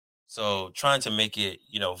So trying to make it,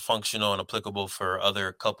 functional and applicable for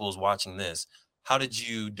other couples watching this, how did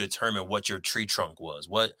you determine what your tree trunk was,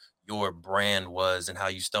 what your brand was, and how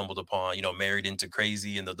you stumbled upon, married into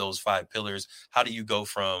crazy and those five pillars? How do you go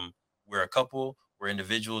from we're a couple, we're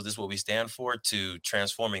individuals, this is what we stand for, to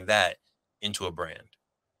transforming that into a brand?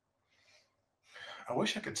 I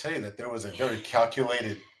wish I could tell you that there was a very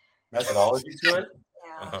calculated methodology to it.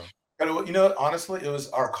 Yeah. Uh-huh. But honestly, it was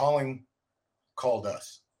our calling called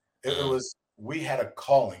us. It Mm, was we had a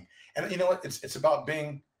calling, and you know what? It's about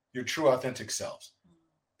being your true, authentic selves.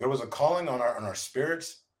 There was a calling on our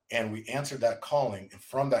spirits, and we answered that calling, and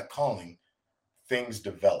from that calling, things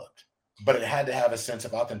developed. But it had to have a sense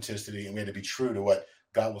of authenticity, and we had to be true to what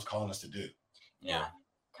God was calling us to do. Yeah. yeah.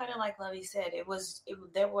 Kind of like Lovey said, there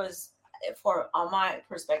was, for on my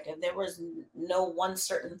perspective, there was no one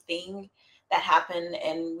certain thing that happened,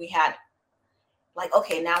 and we had like,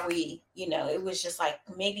 okay, now it was just like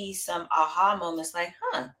maybe some aha moments, like,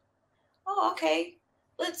 oh, okay,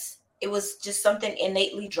 it was just something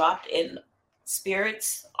innately dropped in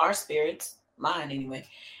our spirits, mine anyway.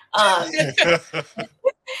 Um,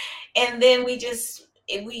 and then we just,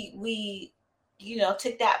 we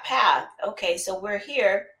took that path. Okay, so we're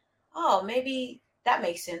here. Oh, maybe that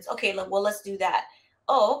makes sense. Okay, well, let's do that.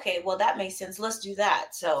 Oh, okay, well, that makes sense. Let's do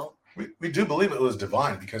that. So, We do believe it was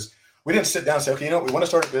divine because we didn't sit down and say, okay, we want to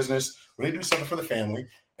start a business. We need to do something for the family,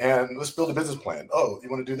 and let's build a business plan. Oh, you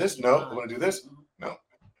want to do this? No. You want to do this? No.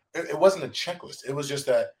 It wasn't a checklist. It was just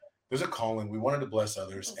that there's a calling. We wanted to bless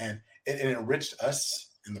others, and it enriched us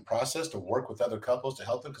in the process to work with other couples to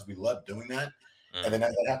help them because we love doing that. And then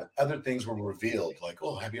that happened. Other things were revealed, like,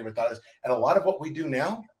 oh, have you ever thought of this? And a lot of what we do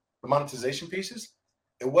now, the monetization pieces,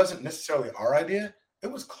 it wasn't necessarily our idea.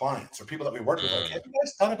 It was clients or people that we worked with. Like, have you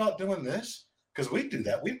guys thought about doing this? Because we do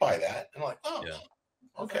that. We buy that. And like, oh, Yeah.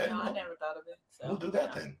 okay. No, I never thought of it. So, We'll do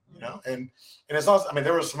that then, And as long as,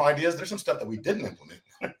 there were some ideas. There's some stuff that we didn't implement.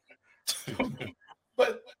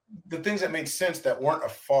 But the things that made sense that weren't a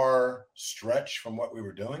far stretch from what we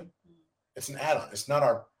were doing, it's an add-on. It's not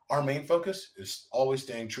our main focus is always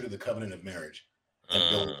staying true to the covenant of marriage and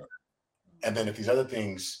building. And then if these other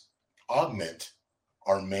things augment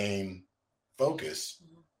our main focus,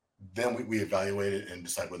 then we evaluate it and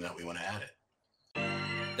decide whether or not we want to add it.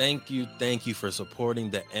 Thank you for supporting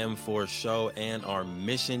the M4 show and our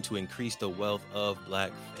mission to increase the wealth of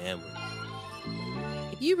Black families.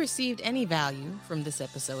 If you received any value from this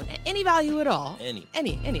episode, any value at all, any,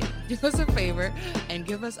 do us a favor and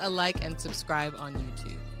give us a like and subscribe on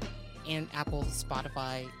YouTube and Apple,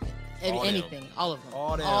 Spotify, anything, all of them.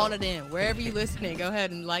 All of them. Wherever you're listening, go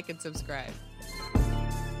ahead and like and subscribe.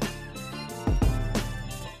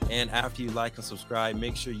 And after you like and subscribe,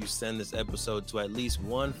 make sure you send this episode to at least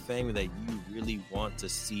one family that you really want to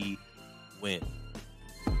see win.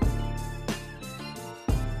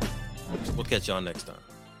 We'll catch y'all next time.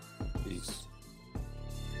 Peace.